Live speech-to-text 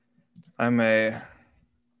I'm a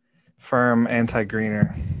firm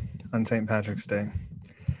anti-greener on St. Patrick's Day.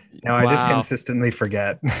 Now I just Wow. consistently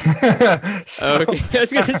forget. Oh, So, okay. I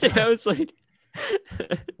was gonna say, I was like,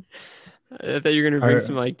 I thought you were gonna bring our,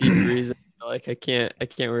 some like deep reason. Like, I can't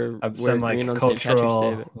wear some green like on St. Patrick's Day,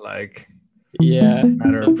 cultural, but like yeah, it's a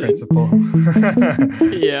matter of something. principle.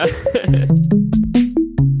 Yeah.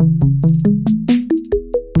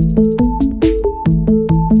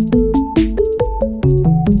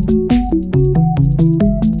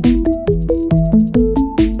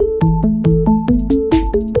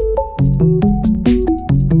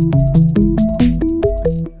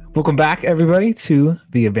 Welcome back, everybody, to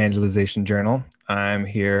the Evangelization Journal. I'm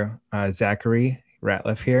here, Zachary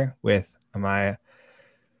Ratliff, here with my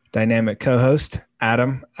dynamic co-host,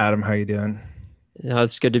 Adam. Adam, how are you doing? No,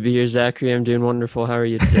 it's good to be here, Zachary. I'm doing wonderful. How are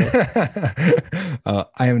you today?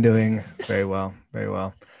 I am doing very well, very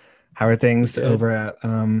well. How are things Good. over at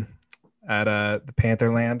the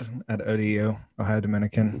Pantherland at ODU, Ohio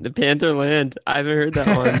Dominican? The Pantherland. I haven't heard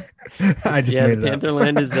that one. I just The made it up.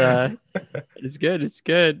 Pantherland is good. It's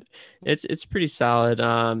good. It's pretty solid.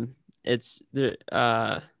 It's the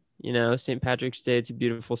St. Patrick's Day. It's a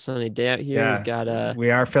beautiful sunny day out here. We've Yeah, got a we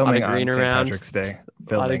are lot filming of on green St. around. Patrick's Day.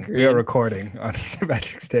 A lot of Filming. We are green. recording on St.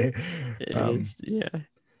 Patrick's Day. It Um, is, yeah. um,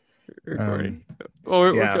 Recording. Well,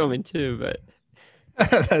 we're yeah, filming too, but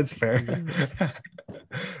that's fair. yeah.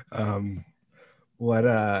 um, what?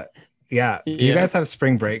 Yeah. Do you Yeah. guys have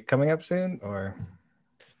spring break coming up soon, or?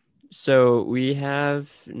 So we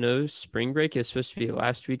have no spring break. It's supposed to be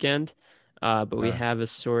last weekend, but we Uh, have a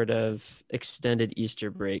sort of extended Easter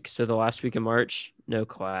break. So the last week of March, no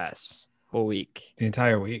class, whole week. the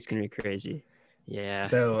entire It's week. gonna be crazy. Yeah, it's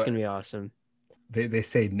So gonna be awesome. they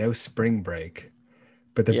say no spring break,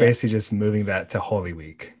 but they're Yeah, basically just moving that to Holy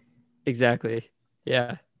Week. exactly.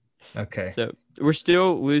 Yeah. Okay. So we're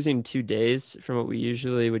still losing 2 days from what we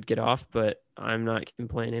usually would get off, but I'm not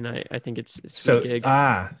complaining. I think it's a good So gig.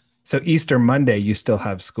 so Easter Monday you still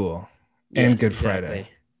have school, and Yes, Good Friday.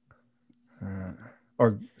 exactly.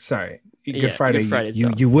 Or sorry, Good Yeah, Friday Good you Friday's you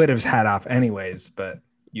off. you would have had off anyways, but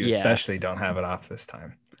you Yeah. especially don't have it off this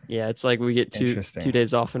time. Yeah, it's like we get two Interesting.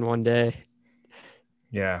 days off in one day.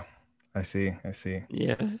 Yeah, I see. I see.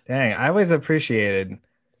 Yeah. Dang, I always appreciated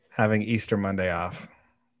having Easter Monday off.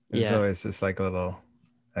 It was Yeah. always just like a little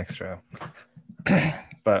extra.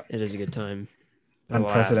 But It is a good time. Alas,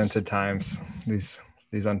 unprecedented times. These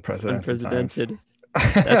unprecedented times. unprecedented.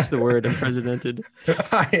 That's the word, unprecedented. The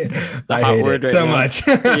I hot hate word it right so now. much.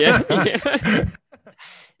 Yeah, yeah.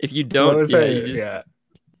 If you What don't, was yeah, I? you just Yeah.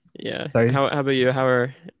 yeah. Sorry. How about you?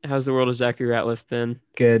 How's the world of Zachary Ratliff been?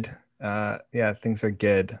 Good. Yeah, things are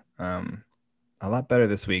good. A lot better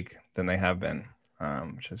this week than they have been,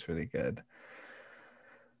 which is really good.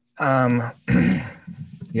 Um,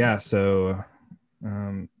 yeah, so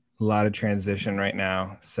a lot of transition right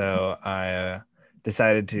now. So I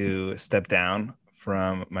decided to step down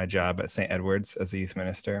from my job at St. Edward's as a youth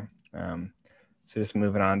minister. So just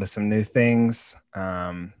moving on to some new things.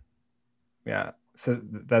 Yeah, so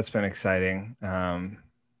that's been exciting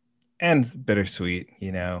and bittersweet,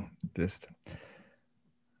 just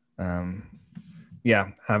um,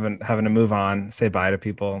 yeah, having to move on, say bye to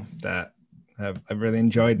people that I've really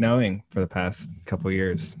enjoyed knowing for the past couple of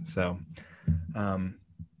years. So um,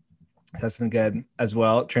 that's been good as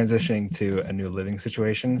well. Transitioning to a new living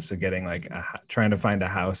situation, so getting like trying to find a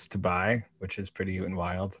house to buy, which is pretty and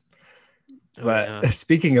wild. Oh But yeah.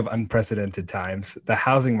 speaking of unprecedented times, the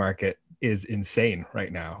housing market is insane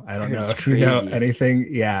right now. I I don't heard know it's if you know crazy. anything.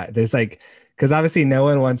 Yeah, there's like, because obviously no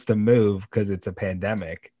one wants to move because it's a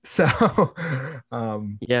pandemic. So,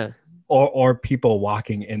 um, Yeah. or people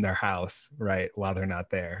walking in their house, right, while they're not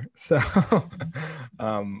there. So,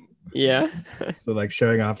 um, Yeah. so like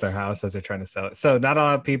showing off their house as they're trying to sell it. So not a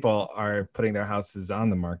lot of people are putting their houses on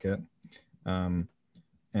the market. Um,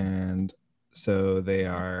 and so they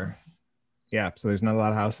are, yeah, so there's not a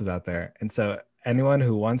lot of houses out there. And so anyone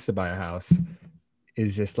who wants to buy a house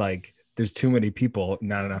is just like, there's too many people,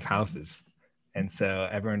 not enough houses. And so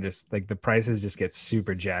everyone just like the prices just get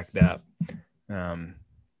super jacked up. Um,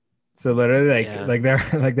 so literally Yeah.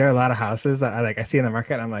 there are a lot of houses that I see in the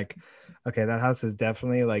market. And I'm like, okay, that house is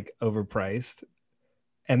definitely like overpriced.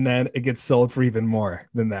 And then it gets sold for even more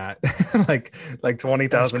than that, like That's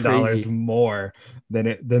 $20,000 crazy. more than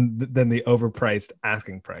the overpriced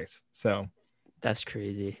asking price. So That's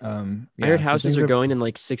crazy. I heard yeah, so houses things are are, going in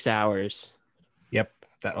like 6 hours. yep,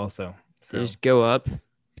 that also. They So just go up.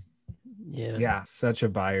 Yeah. yeah, such a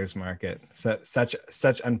buyer's market,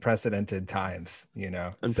 such unprecedented times,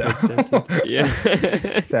 so Unprecedented.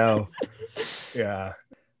 Yeah. so yeah,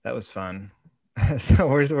 that was fun. So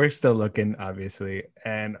we're still looking, obviously.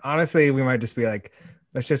 And honestly, we might just be like,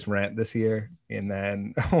 let's just rent this year. And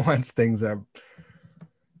then once things are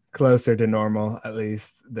closer to normal, at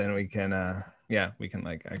least, then we can yeah, we can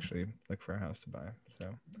like actually look for a house to buy.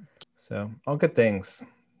 So all good things.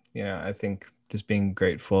 I think just being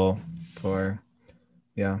grateful for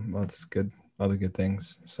all this good, all the good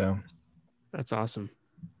things. So That's awesome.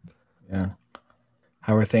 yeah.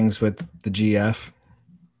 How are things with the GF?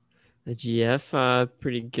 The GF,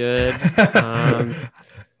 pretty good. How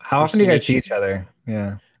We're often do you seeing guys see each. each other?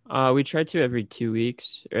 Yeah, We try to every 2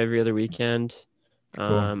 weeks or every other weekend.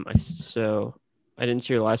 cool. So I didn't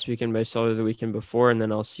see her last weekend, but I saw her the weekend before, and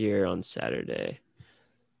then I'll see her on Saturday.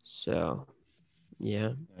 So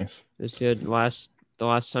yeah, Nice. it was good. The last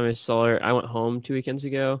time I saw her, I went home 2 weekends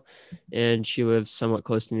ago, and she lives somewhat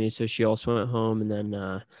close to me, so she also went home, and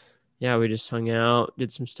then yeah, we just hung out,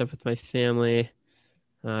 did some stuff with my family,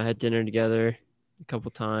 had dinner together a couple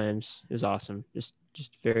times. It was awesome.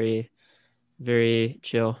 Just very, very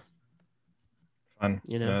chill. Fun.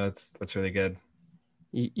 You know, No, that's really good.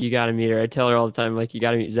 you got to meet her. I tell her all the time, like, you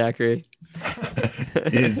got to meet Zachary.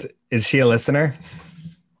 Is she a listener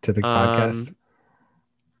to the podcast? um,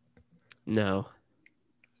 no,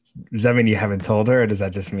 Does that mean you haven't told her, or does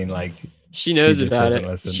that just mean like she she knows just about doesn't it.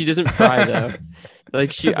 listen? She doesn't pry though.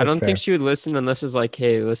 Like I That's don't think fair. she would listen unless it's like,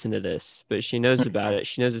 hey, listen to this. But she knows about it.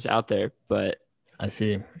 She knows it's out there. But I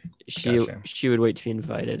see. she Gotcha. she would wait to be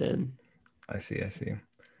invited in. I see. I see.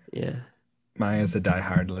 Yeah, Maya's a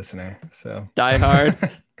diehard listener, so. Die Hard.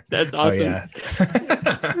 That's Oh awesome. yeah.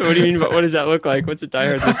 What do you mean? What does that look like? What's a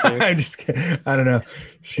diehard listener? I'm just kidding. I don't know.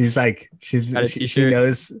 She's like Got a she T-shirt.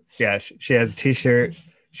 knows. Yeah, she has a T-shirt.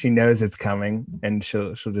 She knows it's coming, and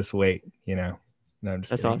she'll just wait. No, I'm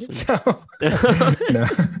just That's kidding. awesome. So no.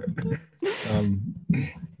 Um,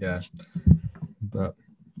 yeah, but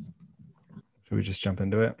should we just jump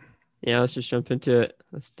into it? Yeah, let's just jump into it.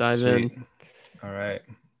 Let's dive Sweet. in. All right.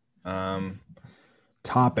 Um,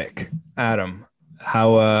 Topic, Adam.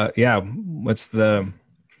 How? Yeah. What's the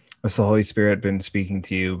Holy Spirit been speaking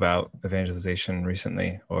to you about evangelization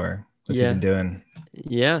recently, or what's he been Yeah, doing?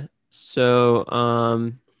 yeah. So,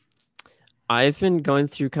 I've been going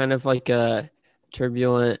through kind of like a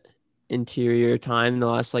turbulent interior time the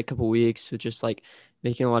last like couple weeks with just like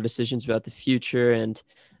making a lot of decisions about the future and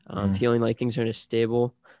Mm. feeling like things aren't as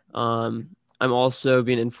stable. I'm also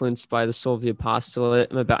being influenced by the Soul of the Apostolate.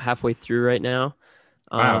 I'm about halfway through right now.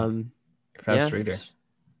 Wow, Um, fast yeah, reader.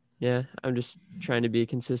 yeah, I'm just trying to be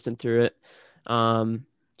consistent through it.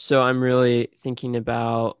 So I'm really thinking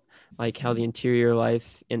about like how the interior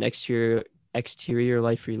life and exterior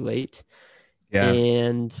life relate. Yeah,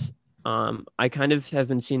 And I kind of have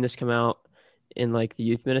been seeing this come out in like the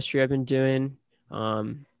youth ministry I've been doing.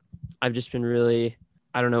 Um, I've just been really,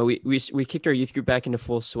 I don't know, we kicked our youth group back into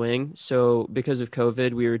full swing. So because of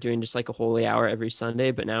COVID, we were doing just like a holy hour every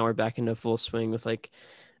Sunday, but now we're back into full swing with like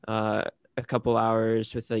uh, a couple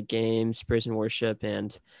hours with like games, praise and worship,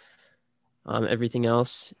 and everything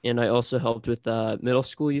else. And I also helped with the middle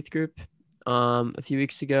school youth group a few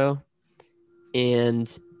weeks ago.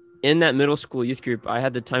 And in that middle school youth group, I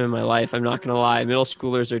had the time of my life. I'm not gonna lie. Middle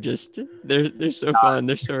schoolers are just they're so fun.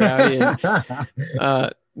 They're so rowdy.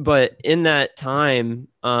 And but in that time,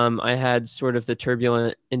 I had sort of the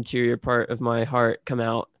turbulent interior part of my heart come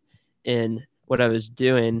out in what I was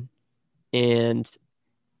doing. And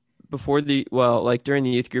like during the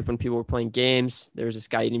youth group when people were playing games, there was this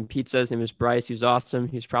guy eating pizza. His name was Bryce. He was awesome.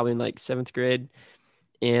 He was probably in like seventh grade.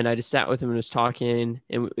 And I just sat with him and was talking.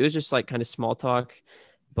 And it was just like kind of small talk,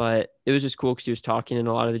 but it was just cool because he was talking, and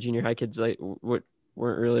a lot of the junior high kids like weren't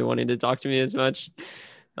really wanting to talk to me as much.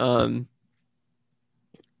 Um,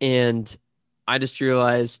 and I just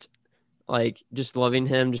realized like just loving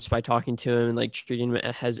him just by talking to him and like treating him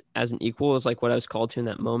as an equal is like what I was called to in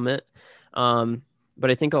that moment. But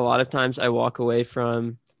I think a lot of times I walk away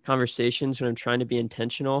from conversations when I'm trying to be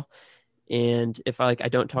intentional. And if I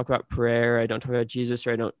don't talk about prayer, I don't talk about Jesus,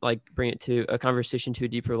 or I don't like bring it to a conversation to a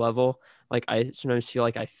deeper level, like I sometimes feel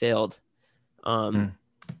like I failed. Um, Mm.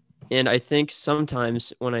 and I think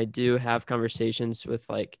sometimes when I do have conversations with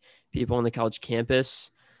like people on the college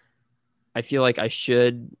campus, I feel like I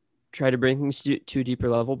should try to bring things to a deeper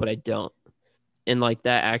level, but I don't. And like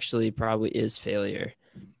that actually probably is failure.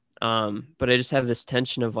 But I just have this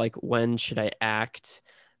tension of like, when should I act?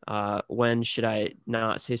 When should I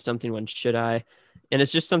not say something? When should I? And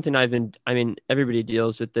it's just something I mean, everybody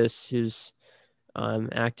deals with this who's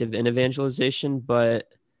active in evangelization, but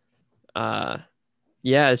uh,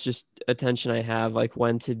 yeah, it's just a tension I have, like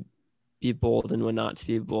when to be bold and when not to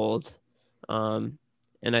be bold. Um,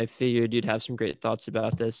 and I figured you'd have some great thoughts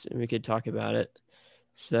about this and we could talk about it.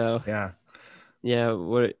 So Yeah. yeah,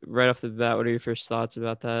 what right off the bat, what are your first thoughts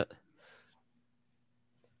about that?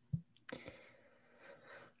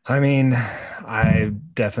 I mean,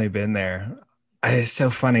 I've definitely been there. It's so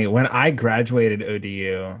funny. When I graduated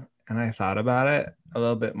ODU and I thought about it a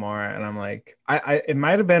little bit more, and I'm like, it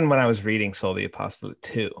might have been when I was reading Soul the Apostolate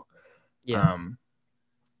too, Yeah. um,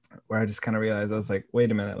 where I just kind of realized I was like,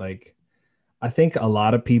 wait a minute, like I think a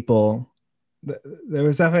lot of people, there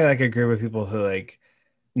was definitely like a group of people who like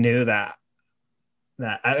knew that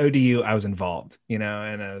at ODU I was involved, and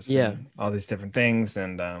I was Yeah. in all these different things,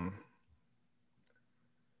 and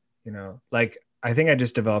like I think I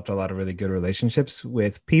just developed a lot of really good relationships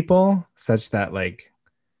with people such that like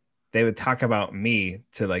they would talk about me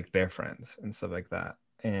to like their friends and stuff like that.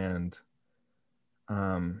 And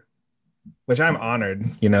um which I'm honored,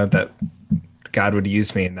 that God would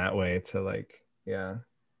use me in that way to like, yeah,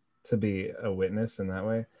 to be a witness in that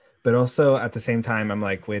way. But also at the same time, I'm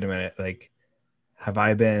like, wait a minute, like, have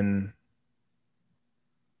I been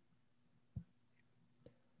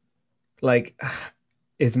like,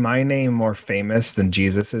 is my name more famous than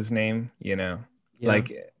Jesus's name? Yeah.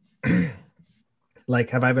 Like, like,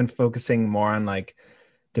 have I been focusing more on like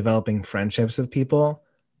developing friendships with people?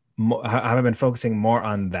 Have I been focusing more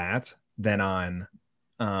on that than on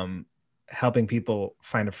um, helping people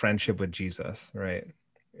find a friendship with Jesus, right?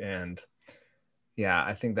 And yeah,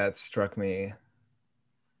 I think that struck me.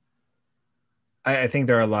 I think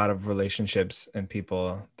there are a lot of relationships and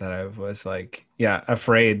people that I was like, yeah,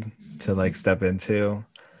 afraid to like step into.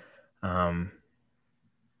 Um,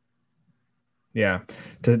 yeah,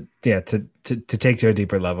 to take to a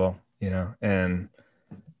deeper level, and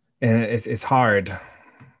it's hard.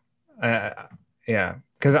 Uh, yeah,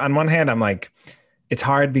 because on one hand, I'm like, it's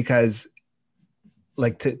hard because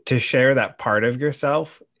like to share that part of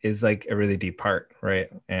yourself is like a really deep part, right?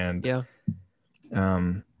 And Yeah.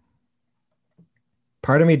 um,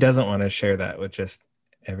 part of me doesn't want to share that with just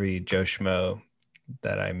every Joe Schmo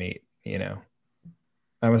that I meet.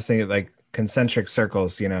 I was thinking like concentric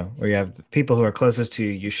circles, where you have the people who are closest to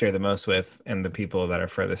you, you share the most with, and the people that are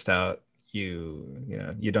furthest out, you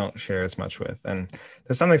don't share as much with. And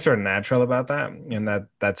there's something sort of natural about that, and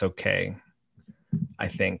that's okay, I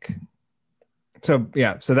think. So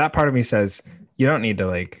yeah, so that part of me says you don't need to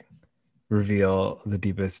like reveal the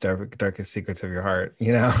deepest, darkest secrets of your heart,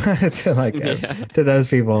 to like Yeah. to those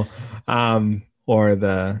people, or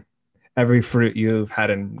the every fruit you've had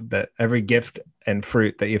in that every gift and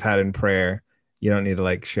fruit that you've had in prayer, you don't need to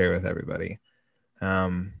like share with everybody.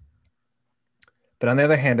 Um, but on the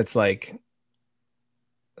other hand, it's like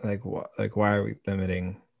why are we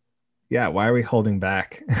limiting? Yeah, why are we holding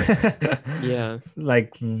back? Yeah.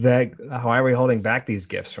 Like that, why are we holding back these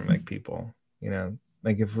gifts from like people?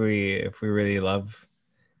 Like if we really love,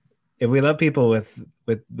 if we love people with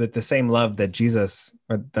the same love that Jesus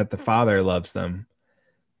or that the Father loves them,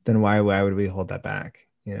 then why would we hold that back?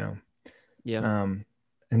 Yeah. Um,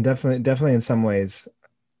 and definitely in some ways,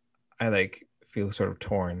 I like feel sort of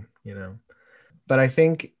torn. But I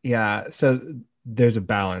think yeah, so there's a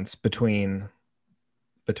balance between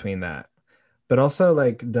that, but also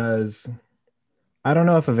like does I don't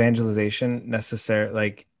know if evangelization necessarily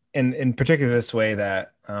like in particular this way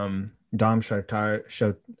that Dom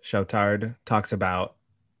Chautard talks about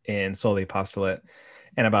in Soul the Apostolate,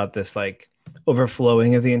 and about this like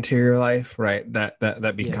overflowing of the interior life, right?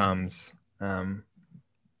 Yeah. Um,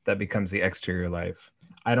 that becomes the exterior life.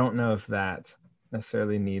 I don't know if that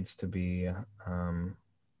necessarily needs to be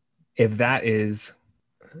if that is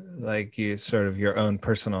like you sort of your own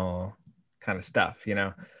personal kind of stuff,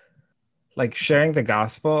 like sharing the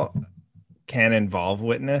gospel can involve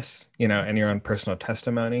witness, and your own personal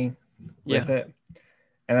testimony with Yeah. it.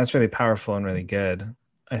 And that's really powerful and really good.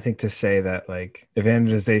 I think to say that like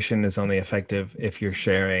evangelization is only effective if you're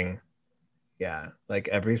sharing, yeah, like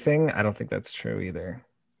everything, I don't think that's true either.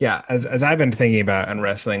 Yeah, as I've been thinking about and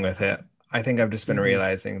wrestling with it, I think I've just been Hmm.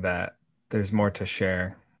 realizing that there's more to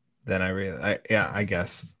share than I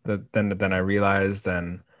guess than I realized.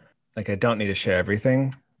 Then like I don't need to share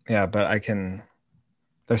everything. Yeah, but I can.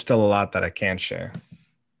 There's still a lot that I can't share.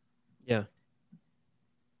 Yeah.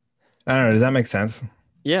 I don't know. Does that make sense?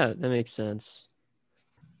 Yeah, that makes sense.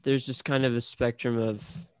 There's just kind of a spectrum of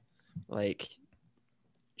like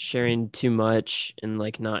sharing too much and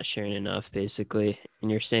like not sharing enough, basically. And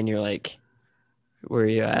you're saying you're like, where are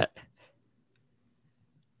you at?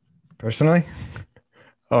 Personally,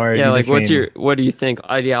 or Yeah, you like just mean what do you think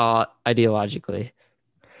ideologically?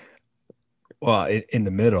 well in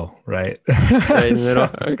the middle, right? Right in the So,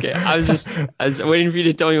 middle? Okay. I was waiting for you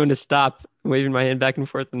to tell me when to stop. waving my hand back and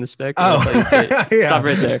forth in the spec. Oh, yeah. Stop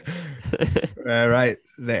right there. Right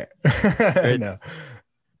there. Right. No,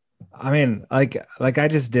 I mean, like I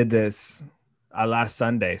just did this last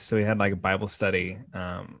Sunday, so we had like a Bible study.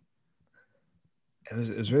 It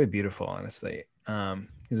was really beautiful, honestly.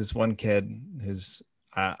 He's this one kid who's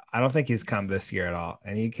I don't think he's come this year at all,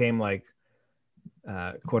 and he came like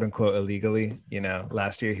quote unquote illegally.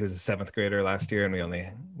 Last year he was a seventh grader last year, and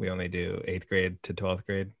we only do eighth grade to 12th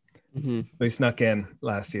grade. Mm-hmm. So he snuck in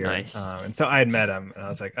last year. Nice. And so I had met him, and I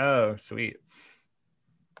was like, oh, sweet.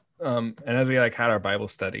 And as we like had our Bible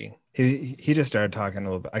study, he just started talking a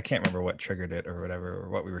little bit. I can't remember what triggered it or whatever, or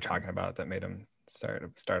what we were talking about that made him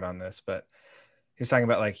start on this, but he was talking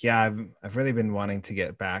about like, yeah, I've really been wanting to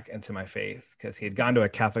get back into my faith, because he had gone to a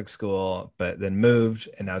Catholic school, but then moved,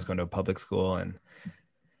 and now he's going to a public school, and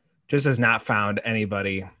just has not found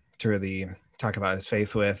anybody to really talk about his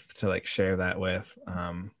faith with, to like share that with.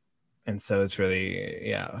 And so it's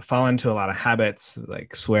really, fallen into a lot of habits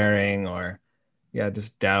like swearing or,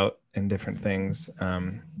 just doubt and different things.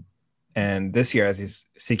 And this year, as he's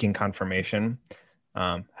seeking confirmation,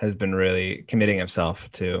 has been really committing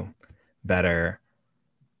himself to better,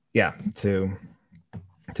 to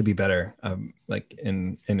be better, like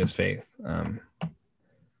in his faith.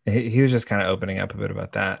 He was just kind of opening up a bit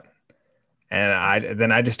about that.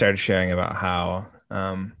 And I just started sharing about how,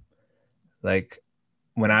 like,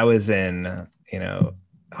 when I was in,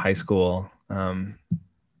 high school, and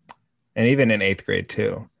even in eighth grade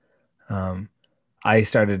too, I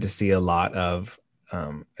started to see a lot of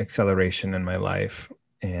acceleration in my life,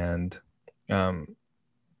 and a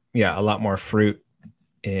lot more fruit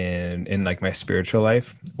in like my spiritual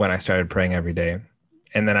life when I started praying every day.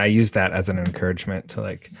 And then I used that as an encouragement to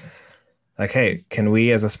like, hey, can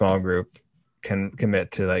we as a small group can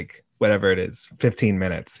commit to like whatever it is, 15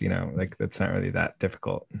 minutes, like that's not really that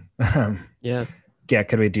difficult. Yeah.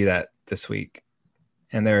 Could we do that this week?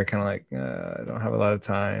 And they were kind of like, I don't have a lot of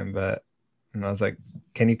time, and I was like,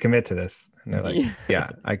 can you commit to this? And they're like, yeah,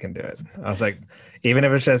 I can do it. I was like, even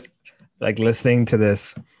if it's just like listening to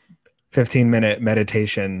this 15-minute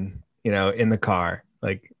meditation, in the car,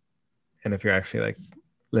 like, and if you're actually like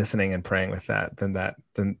listening and praying with that, then that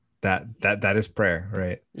is prayer,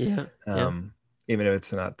 right? Yeah. Even if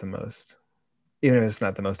it's not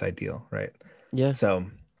the most ideal, right? Yeah. So,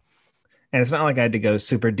 and it's not like I had to go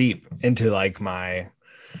super deep into like my,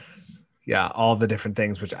 all the different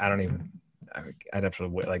things, which I'd have to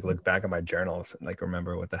like look back at my journals and like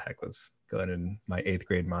remember what the heck was going in my eighth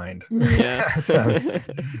grade mind. Yeah. So I was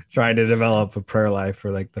trying to develop a prayer life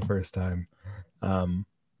for like the first time.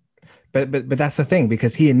 But that's the thing,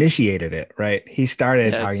 because he initiated it, right? He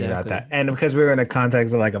started talking about that. And because we were in a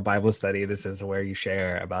context of like a Bible study, this is where you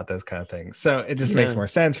share about those kind of things. So it just makes more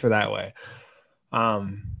sense for that way. But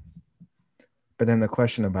then the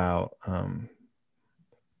question about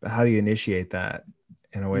how do you initiate that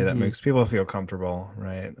in a way that makes people feel comfortable,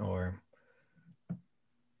 right? Or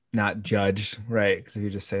not judged, right? Because if you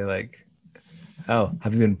just say like, oh,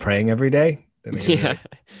 have you been praying every day? Then like,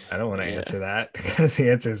 I don't want to answer that, because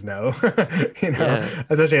the answer is no,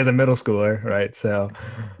 especially as a middle schooler, right? So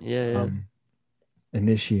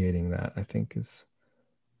initiating that, I think, is,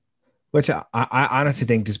 which I honestly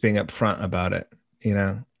think just being upfront about it,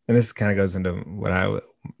 and this kind of goes into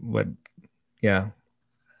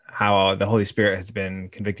how the Holy Spirit has been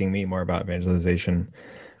convicting me more about evangelization.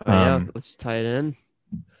 Let's tie it in.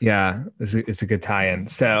 Yeah, it's a good tie-in.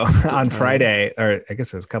 So on Friday, or I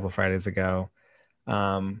guess it was a couple of Fridays ago,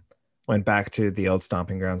 went back to the old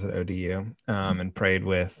stomping grounds at ODU, and prayed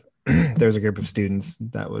with. There was a group of students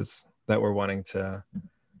that were wanting to,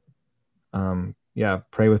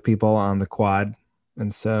 pray with people on the quad,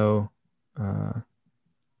 and so,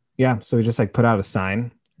 so we just like put out a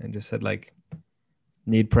sign and just said like,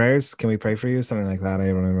 need prayers? Can we pray for you? Something like that.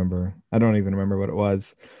 I don't even remember what it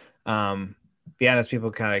was. As people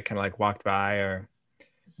kind of like walked by, or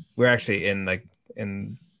we're actually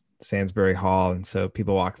in Sainsbury Hall, and so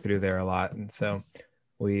people walk through there a lot, and so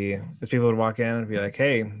as people would walk in and be like,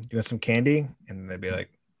 hey, do you want some candy? And they'd be like,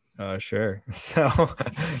 sure. So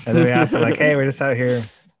and then we asked them like, hey, we're just out here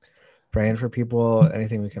praying for people,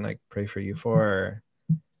 anything we can like pray for you for,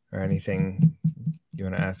 or anything you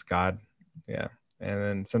want to ask God. And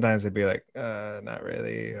then sometimes they'd be like, not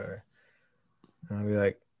really, or I'll be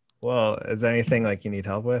like, well, is there anything like you need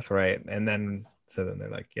help with, right? And then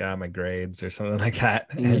they're like, yeah, my grades or something like that.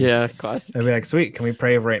 And classic. I'd be like, sweet, can we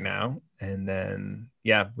pray right now? And then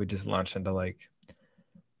we just launched into like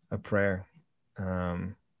a prayer,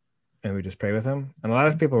 and we just pray with them. And a lot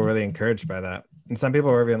of people were really encouraged by that, and some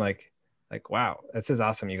people were being like, wow, this is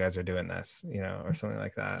awesome, you guys are doing this, or something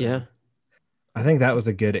like that. I think that was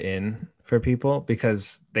a good in for people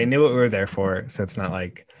because they knew what we were there for. So it's not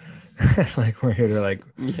like like we're here to like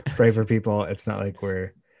Yeah. pray for people. It's not like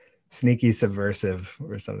we're sneaky subversive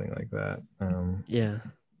or something like that. Yeah.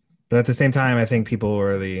 But at the same time, I think people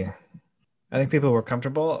were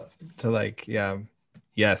comfortable to like, yeah,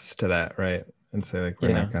 yes to that, right? And say like, we're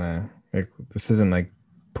Yeah. not gonna like, this isn't like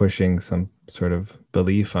pushing some sort of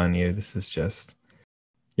belief on you. This is just,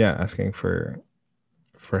 yeah, asking for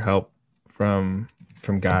help from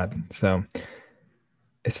from God. So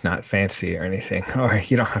it's not fancy or anything, or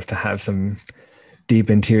you don't have to have some deep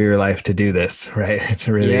interior life to do this, right? It's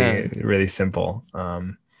Yeah. really simple.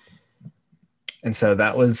 And so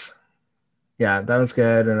that was, yeah, that was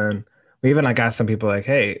good. And then we even like asked some people like,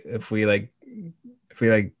 hey, if we like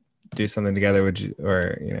do something together, would you,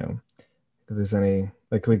 or, you know, if there's any,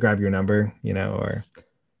 like, can we grab your number, you know, or can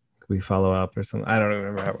we follow up or something? I don't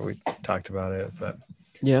remember how we talked about it, but,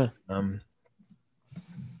 Yeah. um,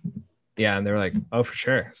 yeah. And they were like, oh, for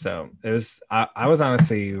sure. So it was, I was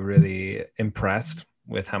honestly really impressed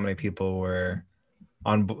with how many people were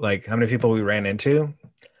on, like, how many people we ran into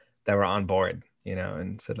that were on board, you know,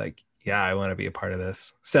 and said like, yeah, I want to be a part of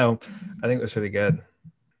this. So I think it was really good.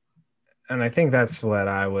 And I think that's what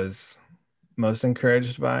I was most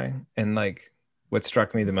encouraged by. And like what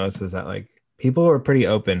struck me the most was that like people were pretty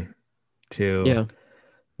open to Yeah.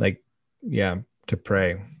 like, yeah, to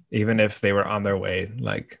pray, even if they were on their way,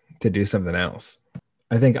 like to do something else.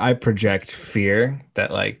 I think I project fear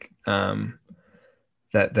that like,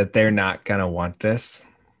 that they're not gonna want this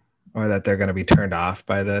or that they're gonna be turned off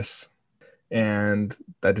by this, and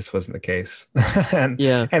that just wasn't the case. and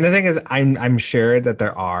Yeah. and the thing is, I'm sure that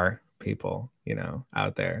there are people, you know,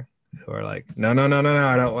 out there who are like, no, no, no, no, no,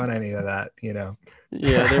 I don't want any of that, you know.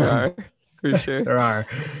 Yeah. There are for sure. There are,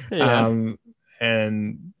 Yeah. um,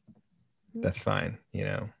 and that's fine, you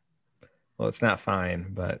know. Well, it's not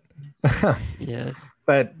fine, but Yeah.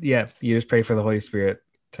 but yeah, you just pray for the Holy Spirit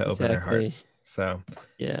to open their Exactly. hearts. So,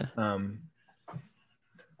 Yeah. um,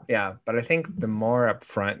 yeah, but I think the more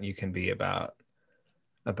upfront you can be about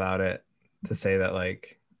it, to say that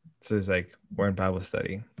like, so it's like we're in Bible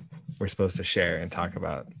study, we're supposed to share and talk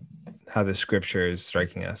about how the scripture is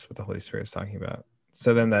striking us, what the Holy Spirit is talking about.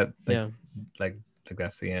 So then that Yeah. like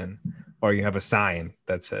that's the end. Or you have a sign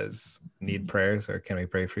that says need prayers or can we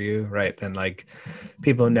pray for you, right? Then like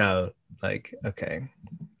people know like, okay,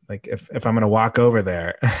 like if I'm gonna walk over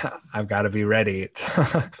there, I've got to be ready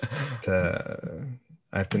to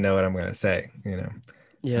I have to know what I'm gonna say, you know.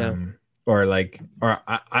 Yeah. um, or like, or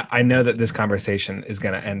I know that this conversation is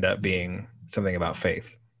going to end up being something about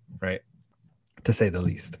faith, right? To say the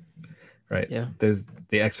least, right? Yeah. There's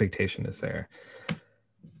the expectation is there.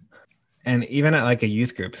 And even at like a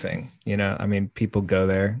youth group thing, you know, I mean, people go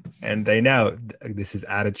there and they know this is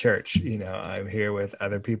at a church, you know, I'm here with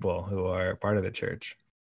other people who are part of the church.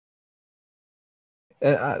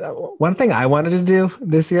 One thing I wanted to do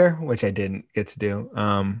this year, which I didn't get to do,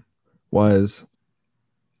 was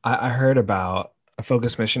I heard about a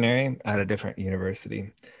focus missionary at a different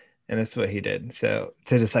university, and that's what he did. So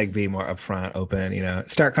to just like be more upfront, open, you know,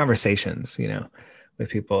 start conversations, you know, with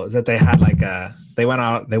people, is that they had like they went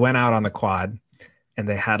out on the quad and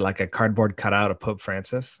they had like a cardboard cutout of Pope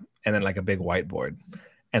Francis and then like a big whiteboard.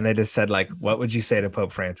 And they just said like, what would you say to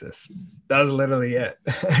Pope Francis? That was literally it.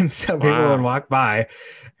 And so people would Wow. walk by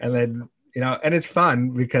and then, you know, and it's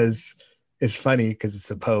fun because it's funny because it's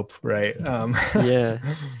the Pope, right? Yeah.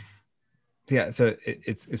 Yeah, so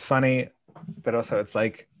it's funny, but also it's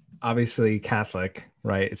like obviously Catholic,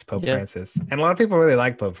 right? It's Pope Yeah. Francis, and a lot of people really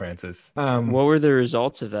like Pope Francis. What were the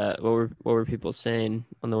results of that? What were people saying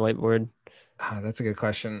on the whiteboard? That's a good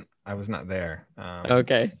question. I was not there,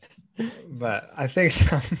 Okay. but I think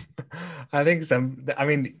some, I think some. I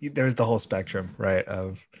mean, there's the whole spectrum, right?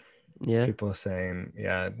 Of Yeah. people saying,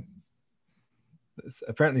 yeah.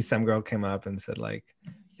 Apparently, some girl came up and said like,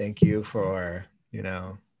 "Thank you for, you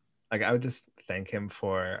know, like I would just thank him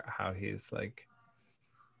for how he's like,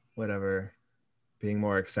 whatever." Being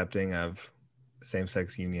more accepting of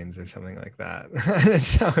same-sex unions or something like that.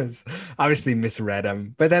 So it's obviously misread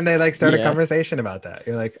them, but then they like start a Yeah. conversation about that.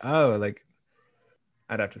 You're like, oh, like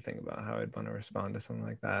I'd have to think about how I'd want to respond to something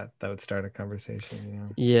like that. That would start a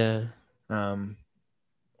conversation, you Yeah. know,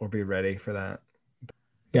 or be ready for that.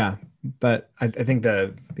 Yeah, but I think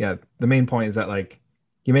the main point is that like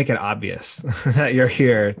you make it obvious that you're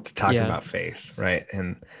here to talk Yeah. about faith, right?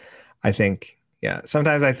 And I think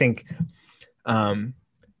sometimes I think um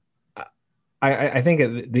I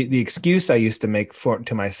think the excuse I used to make for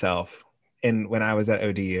to myself in when I was at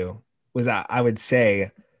ODU was that I would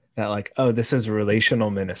say that like, oh, this is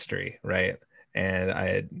relational ministry, right? and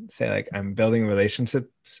I'd say like I'm building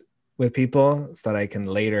relationships with people so that I can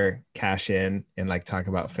later cash in and like talk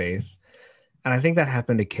about faith. And I think that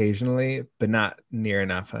happened occasionally, but not near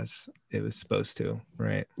enough as it was supposed to,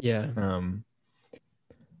 right? Yeah. Um,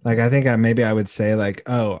 like I think maybe I would say like,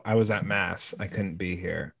 oh, I was at mass, I couldn't be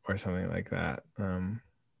here, or something like that.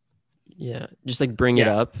 Yeah. Just like bring it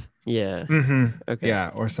Yeah. up. Yeah. Okay.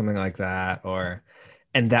 Yeah, or something like that, or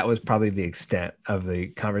and that was probably the extent of the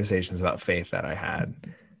conversations about faith that I had.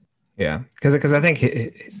 Yeah, because I think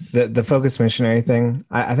the focus missionary thing,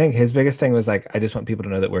 I think his biggest thing was like, I just want people to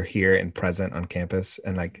know that we're here and present on campus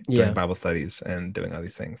and like doing Yeah. Bible studies and doing all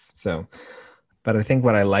these things. So, but I think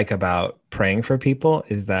what I like about praying for people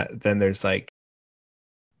is that then there's like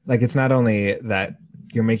it's not only that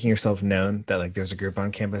you're making yourself known that like there's a group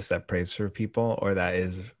on campus that prays for people or that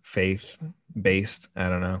is faith based. I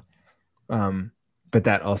don't know. Um, but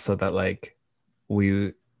that also that like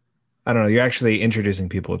we I don't know, you're actually introducing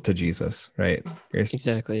people to Jesus, right? You're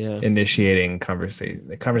Exactly. Yeah. initiating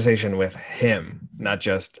conversation with him, not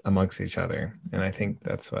just amongst each other. And I think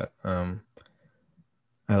that's what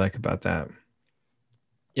I like about that.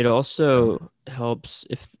 It Um, also helps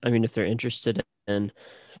if, I mean, if they're interested in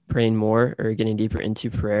praying more or getting deeper into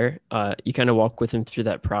prayer, you kind of walk with them through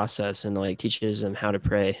that process and like teaches them how to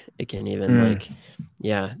pray. It can even mm, like,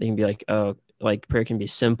 yeah, they can be like, oh, like prayer can be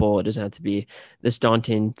simple. It doesn't have to be this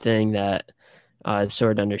daunting thing that is so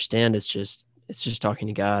hard to understand. It's just talking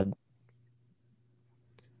to God.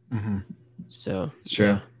 mhm. So It's true.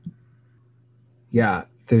 yeah, Yeah,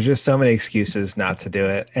 there's just so many excuses not to do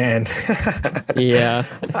it, and yeah,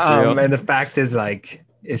 it's real. and the fact is like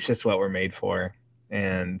it's just what we're made for,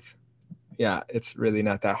 and yeah, it's really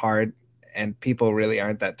not that hard, and people really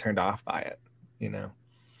aren't that turned off by it, you know.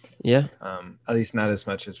 Yeah. At least not as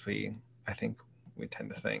much as I think we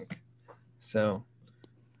tend to think. So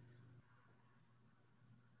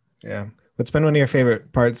yeah, what's been one of your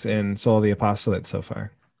favorite parts in Soul of the Apostolate so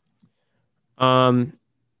far? Um,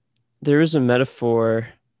 there is a metaphor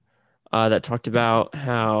that talked about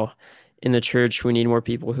how in the church we need more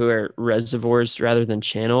people who are reservoirs rather than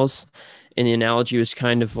channels. And the analogy was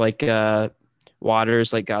kind of like water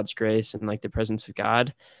is like God's grace and like the presence of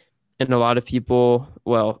God. And a lot of people,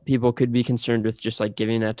 well, people could be concerned with just like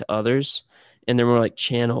giving that to others. And they're more like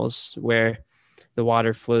channels where the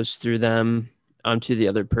water flows through them to the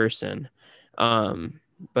other person. Um,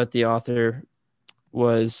 but the author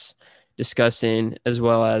was discussing, as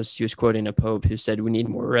well as he was quoting a pope who said, we need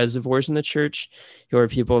more reservoirs in the church who are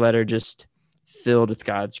people that are just filled with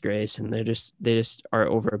God's grace and they just are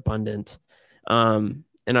overabundant. And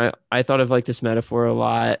I thought of like this metaphor a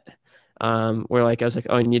lot. Where like I was like,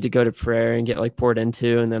 oh, I need to go to prayer and get like poured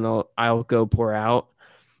into, and then I'll go pour out.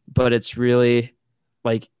 But it's really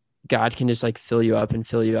like God can just like fill you up and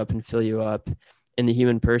fill you up and fill you up. And the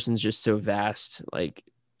human person's just so vast. Like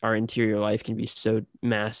our interior life can be so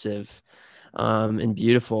massive and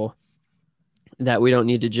beautiful that we don't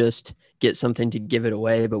need to just get something to give it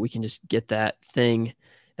away, but we can just get that thing,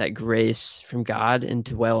 that grace from God and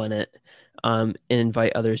dwell in it and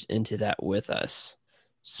invite others into that with us.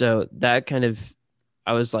 So that kind of,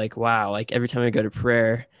 I was like, wow, like every time I go to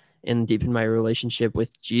prayer and deepen my relationship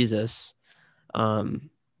with Jesus,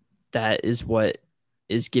 um, that is what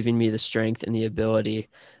is giving me the strength and the ability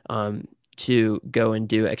to go and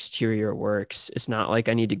do exterior works. It's not like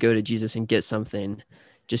I need to go to Jesus and get something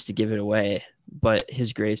just to give it away, but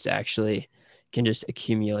his grace actually can just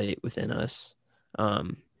accumulate within us.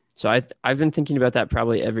 Um, so I've been thinking about that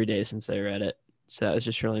probably every day since I read it. So that was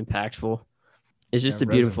just really impactful. It's Yeah, just a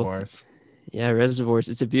beautiful, reservoirs. yeah, reservoirs.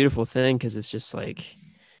 It's a beautiful thing because it's just like,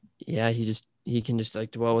 yeah, he can just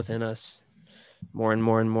like dwell within us more and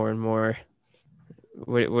more and more and more.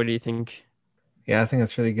 What do you think? Yeah, I think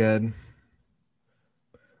that's really good.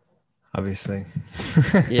 Obviously.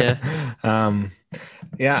 Yeah, um,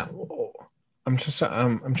 yeah, I'm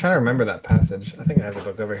trying to remember that passage. I think I have the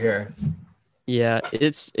book over here. yeah.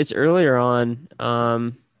 It's earlier on.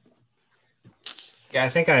 Yeah, I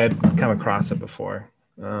think I had come across it before.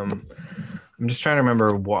 Um, I'm just trying to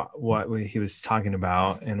remember what he was talking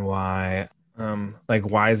about and why. Like,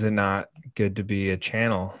 why is it not good to be a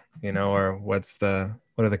channel? You know, or what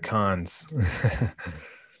are the cons?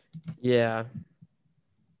 Yeah,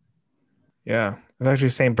 Yeah, it's actually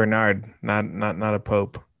Saint Bernard, not a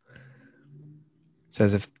pope. It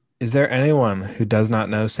says, if is there anyone who does not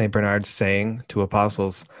know Saint Bernard's saying to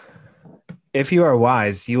apostles, if you are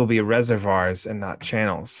wise, you will be reservoirs and not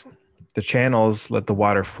channels. The channels let the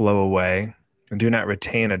water flow away and do not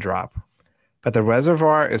retain a drop. But the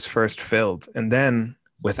reservoir is first filled, and then,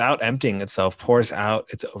 without emptying itself, pours out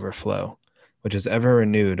its overflow. which is ever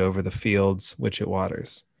renewed over the fields which it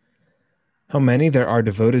waters. How many there are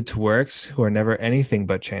devoted to works who are never anything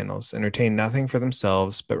but channels, and retain nothing for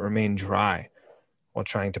themselves, but remain dry while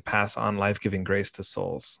trying to pass on life-giving grace to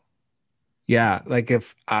souls. Yeah, like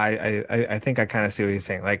if I think I kind of see what he's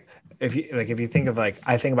saying. Like if you think of like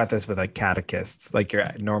I think about this with like catechists, like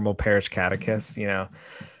your normal parish catechists, Yeah.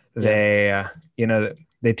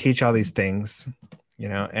 they teach all these things,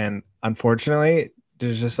 and unfortunately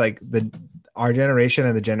there's just like our generation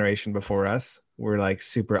and the generation before us were like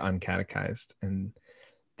super uncatechized, and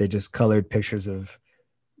they just colored pictures of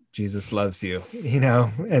Jesus loves you,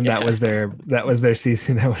 and that was their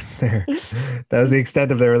CC, that was the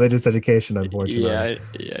extent of their religious education, unfortunately.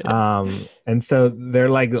 Yeah. And so they're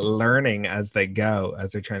like learning as they go,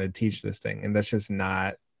 as they're trying to teach this thing, and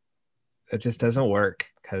it just doesn't work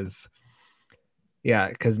because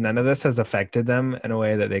none of this has affected them in a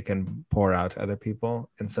way that they can pour out to other people,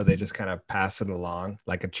 and so they just kind of pass it along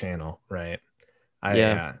like a channel, right?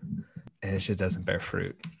 Yeah. And it just doesn't bear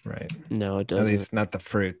fruit, right? No, it At doesn't. least not the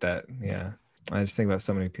fruit that, I just think about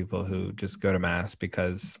so many people who just go to mass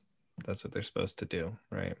because that's what they're supposed to do,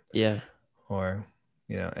 right? Yeah. Or,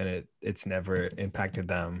 and it's never impacted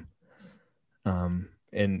them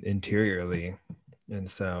interiorly. And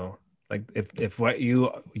so like if what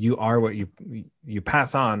you are, what you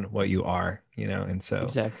pass on what you are, and so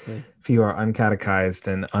Exactly. if you are uncatechized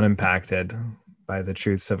and unimpacted by the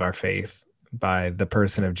truths of our faith, by the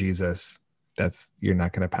person of Jesus, you're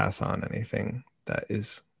not going to pass on anything that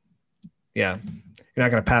is, you're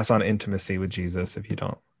not going to pass on intimacy with Jesus if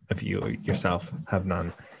you yourself have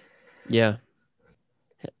none. Yeah.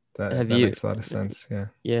 That makes a lot of sense. Yeah.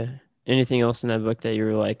 Yeah. Anything else in that book that you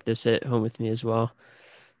were like, this hit home with me as well?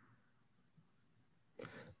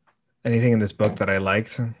 Anything in this book that I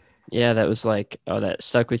liked? Yeah, that was like, that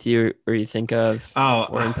stuck with you or you think of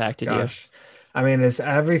or impacted you. Gosh. I mean, it's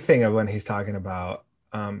everything of when he's talking about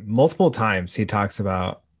multiple times he talks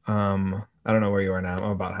about I don't know where you are now.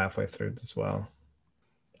 I'm about halfway through as well.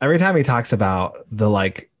 Every time he talks about the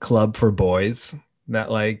like club for boys that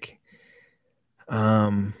like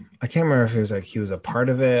I can't remember if he was a part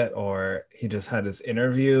of it or he just had this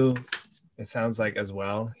interview. It sounds like as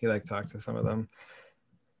well. He like talked to some of them.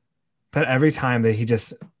 But every time that he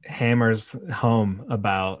just hammers home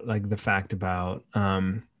about like the fact about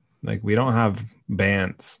like we don't have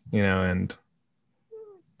bands, and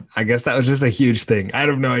I guess that was just a huge thing. I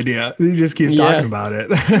have no idea. He just keeps talking about it.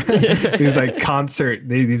 These like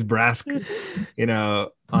these brass,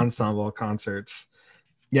 ensemble concerts.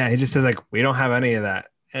 Yeah, he just says like we don't have any of that,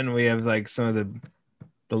 and we have like some of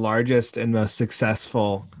the largest and most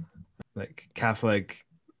successful like Catholic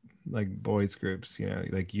like boys groups,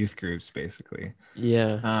 like youth groups basically.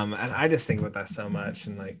 Yeah. And I just think about that so much,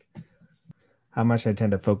 and like how much I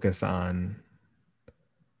tend to focus on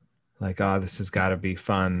like, oh, this has got to be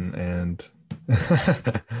fun, and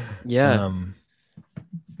Yeah.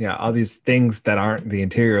 all these things that aren't the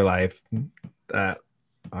interior life that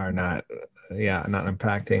are not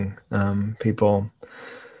impacting people.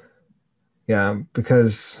 Yeah,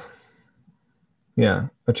 because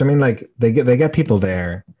which I mean, like they get people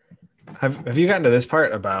there. Have you gotten to this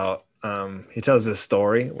part about he tells this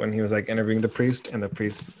story when he was like interviewing the priest,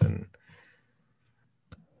 and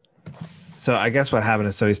so I guess what happened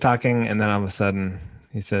is, so he's talking, and then all of a sudden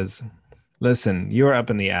he says, listen, you were up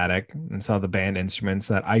in the attic and saw the band instruments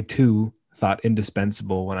that I too thought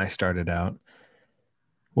indispensable when I started out.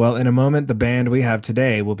 Well, in a moment, the band we have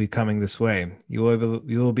today will be coming this way. You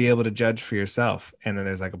will be able to judge for yourself. And then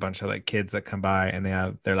there's like a bunch of like kids that come by, and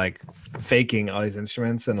they're like faking all these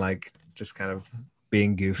instruments and like just kind of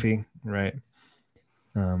being goofy, right?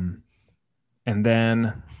 And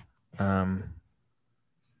then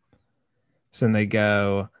so then they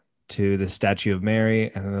go to the statue of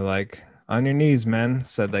Mary, and then they're like, on your knees, men,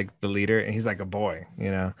 said like the leader, and he's like a boy,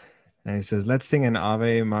 and he says, let's sing an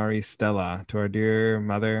Ave Maria Stella to our dear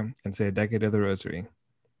mother and say a decade of the rosary.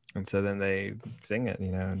 And so then they sing it,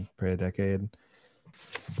 and pray a decade.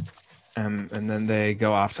 And then they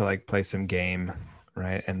go off to like play some game,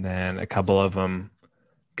 right? And then a couple of them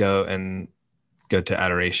go to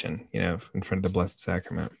adoration, in front of the Blessed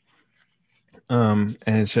Sacrament. And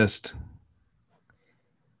it's just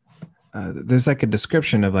there's like a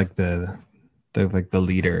description of like the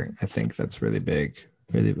leader. I think that's really big.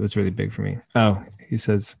 It was really big for me. Oh, he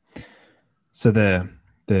says, so the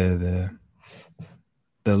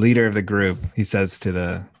leader of the group, he says to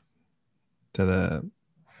the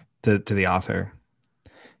author,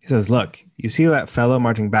 he says, look, you see that fellow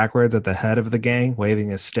marching backwards at the head of the gang, waving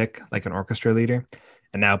his stick like an orchestra leader,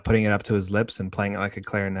 and now putting it up to his lips and playing it like a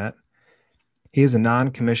clarinet? He is a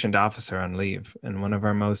non-commissioned officer on leave and one of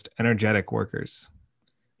our most energetic workers.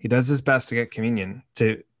 He does his best to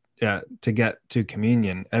get to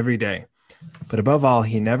communion every day, but above all,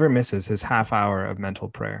 he never misses his half hour of mental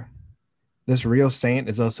prayer. This real saint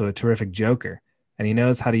is also a terrific joker, and he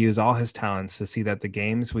knows how to use all his talents to see that the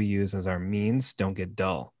games we use as our means don't get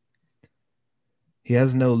dull. He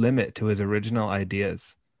has no limit to his original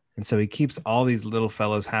ideas, and so he keeps all these little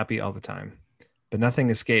fellows happy all the time. But nothing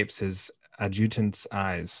escapes his adjutant's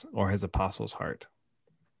eyes or his apostle's heart.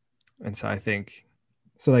 And so I think,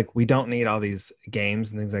 so like, we don't need all these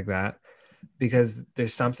games and things like that, because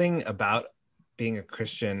there's something about being a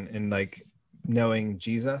Christian and like knowing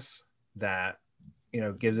Jesus that,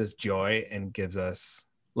 gives us joy and gives us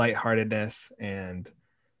lightheartedness and,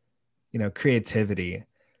 creativity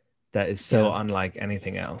that is so Yeah. unlike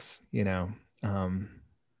anything else, and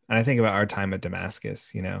I think about our time at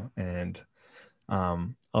Damascus, and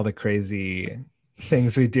all the crazy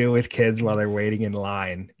things we do with kids while they're waiting in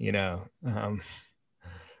line,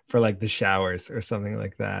 for like the showers or something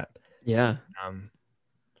like that. Yeah. Um,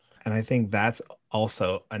 and I think that's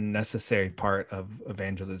also a necessary part of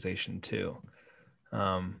evangelization too.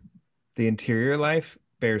 Um, the interior life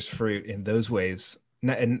bears fruit in those ways,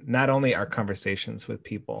 and not only our conversations with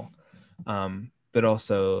people, but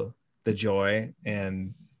also the joy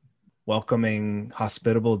and welcoming,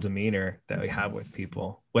 hospitable demeanor that we have with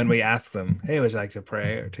people when we ask them, "Hey, would you like to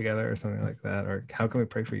pray or together or something like that?" Or "How can we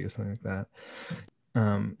pray for you?" Something like that.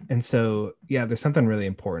 And so, yeah, there's something really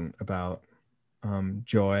important about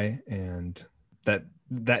joy, and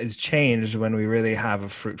that is changed when we really have a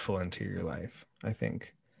fruitful interior life, I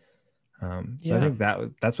think. So I Yeah. think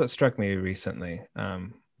that's what struck me recently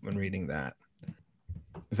when reading that.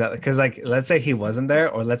 Is that because, like, let's say he wasn't there,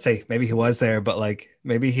 or let's say maybe he was there, but like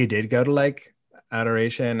maybe he did go to like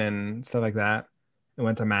adoration and stuff like that, and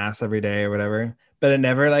went to mass every day or whatever, but it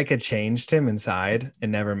never like it changed him inside. It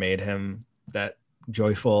never made him that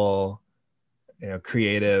joyful,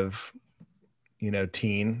 creative,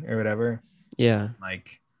 teen or whatever. Yeah.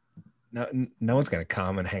 Like, no one's gonna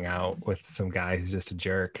come and hang out with some guy who's just a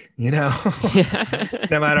jerk, Yeah.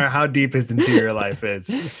 no matter how deep his interior life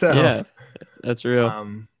is. So, Yeah. That's real.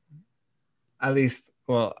 um, at least,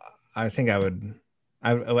 well, I think I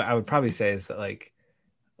would probably say is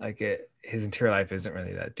that his interior life isn't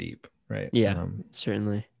really that deep, right? Yeah.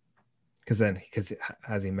 Certainly. Because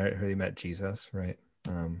has he really met Jesus, right?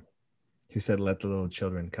 Who said, "Let the little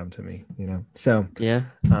children come to me," So, Yeah.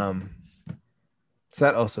 um, so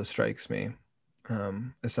that also strikes me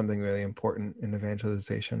as something really important in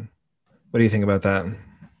evangelization. What do you think about that?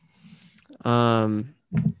 Um,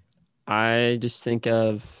 I just think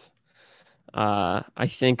of, I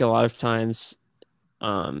think a lot of times,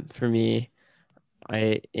 for me,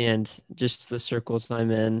 and just the circles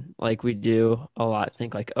I'm in, like we do a lot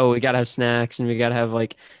think like, oh, we gotta have snacks and we gotta have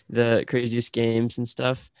like the craziest games and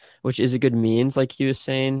stuff, which is a good means, like he was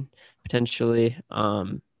saying, potentially.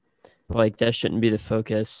 Like that shouldn't be the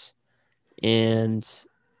focus. And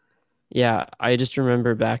yeah, I just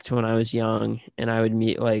remember back to when I was young and I would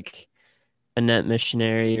meet like a net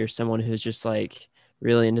missionary or someone who's just like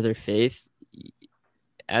really into their faith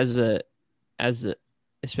as a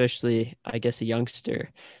especially I guess a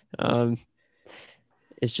youngster. Um,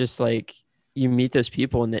 it's just like you meet those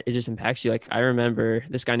people and it just impacts you. Like I remember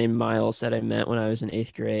this guy named Miles that I met when I was in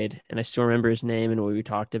eighth grade, and I still remember his name and what we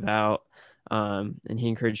talked about. And he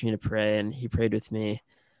encouraged me to pray, and he prayed with me.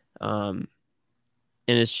 Um,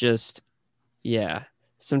 and it's just, yeah.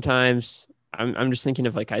 Sometimes I'm just thinking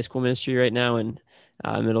of like high school ministry right now and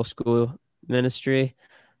middle school ministry.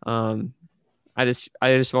 Um, I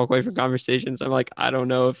just walk away from conversations. I'm like, I don't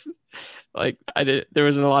know if like there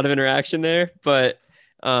wasn't a lot of interaction there, but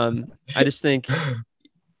I just think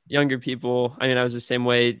younger people, I mean, I was the same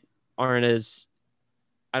way, aren't as,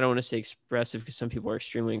 I don't want to say expressive because some people are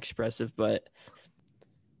extremely expressive, but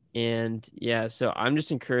and yeah, so I'm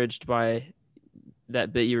just encouraged by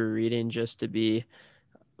that bit you were reading just to be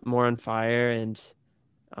more on fire and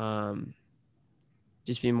um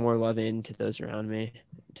just be more loving to those around me,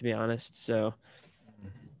 to be honest. So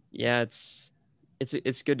yeah, it's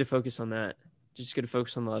good to focus on that. Just good to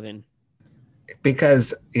focus on loving.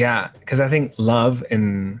 Because I think love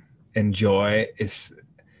and joy is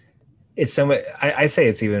it's so much. I say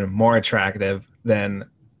it's even more attractive than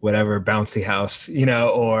whatever bouncy house,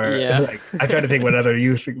 or Yeah. like I try to think what other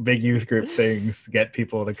big youth group things get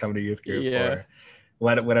people to come to youth group, Yeah. or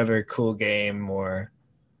whatever cool game, or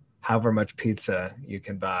however much pizza you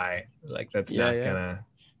can buy. Like that's Yeah, not yeah. gonna,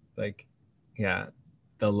 like, yeah,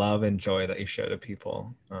 the love and joy that you show to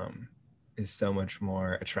people is so much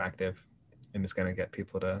more attractive, and it's gonna get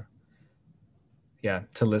people to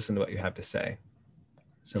to listen to what you have to say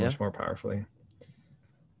so Yeah. much more powerfully.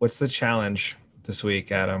 What's the challenge this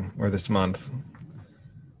week, Adam, or this month?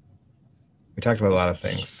 We talked about a lot of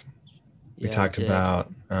things. We Yeah, we talked did.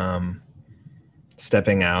 about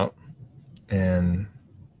stepping out and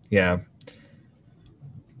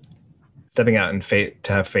stepping out in faith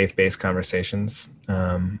to have faith-based conversations,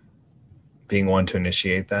 being one to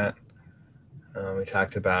initiate that. We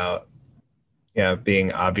talked about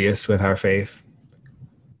being obvious with our faith,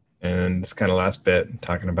 and this kind of last bit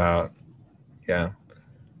talking about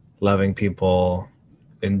loving people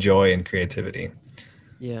in joy and creativity.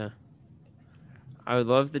 Yeah. I would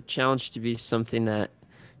love the challenge to be something that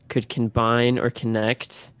could combine or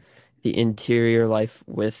connect the interior life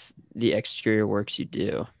with the exterior works you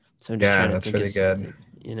do. So I'm just Yeah, trying to that's think of really good.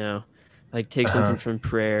 something, like take Uh-huh. something from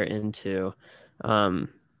prayer into um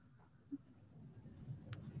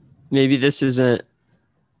maybe this isn't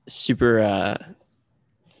super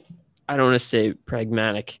I don't want to say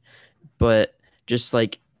pragmatic, but just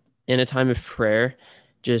like in a time of prayer,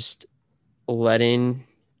 just letting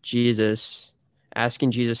Jesus,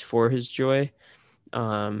 asking Jesus for his joy,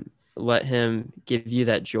 let him give you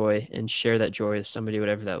that joy and share that joy with somebody,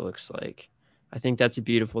 whatever that looks like. I think that's a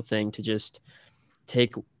beautiful thing to just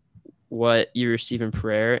take what you receive in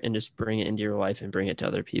prayer and just bring it into your life and bring it to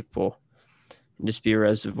other people and just be a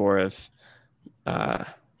reservoir of, uh,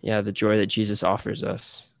 the joy that Jesus offers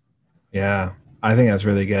us. Yeah, I think that's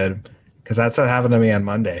really good because that's what happened to me on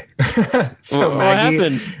Monday. So What Maggie,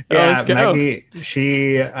 happened? Oh, let's go.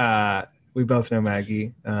 she, we both know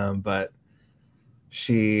Maggie, but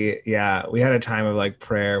we had a time of like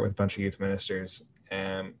prayer with a bunch of youth ministers,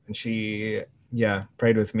 and she,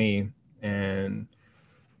 prayed with me and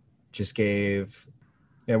just gave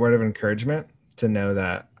a word of encouragement to know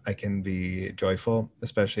that I can be joyful,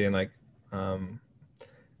 especially in like um,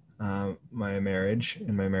 my marriage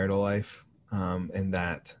and my marital life, and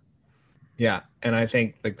that and I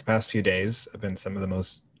think like the past few days have been some of the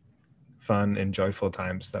most fun and joyful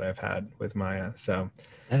times that I've had with Maya. So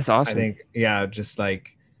That's I awesome. think just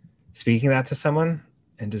like speaking that to someone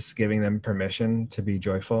and just giving them permission to be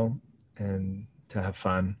joyful and to have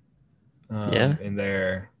fun Yeah, in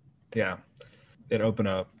their it opened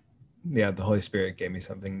up. The Holy Spirit gave me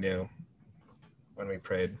something new when we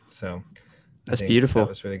prayed. So I that's think that beautiful.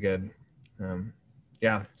 was really good. um,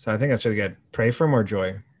 so I think that's really good. Pray for more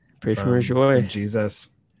joy Pray for more from joy. Jesus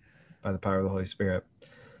by the power of the Holy Spirit.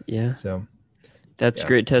 Yeah, So that's a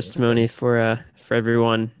great that's good. testimony for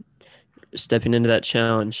everyone stepping into that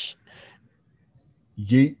challenge.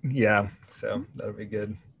 Yeet. Yeah, so that'll be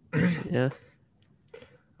good. Yeah.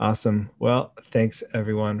 Awesome. Well, thanks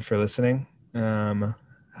everyone for listening.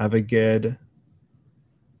 Have a good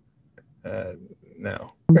uh,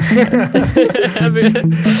 no. have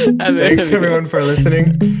Thanks a everyone for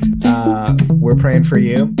listening. We're praying for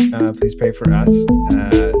you. Please pray for us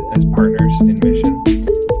as partners in mission.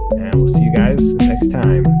 And we'll see you guys next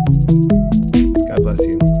time. God bless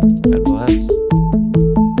you. God bless.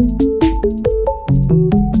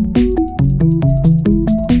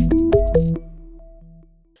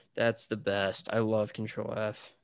 That's the best. I love Control F.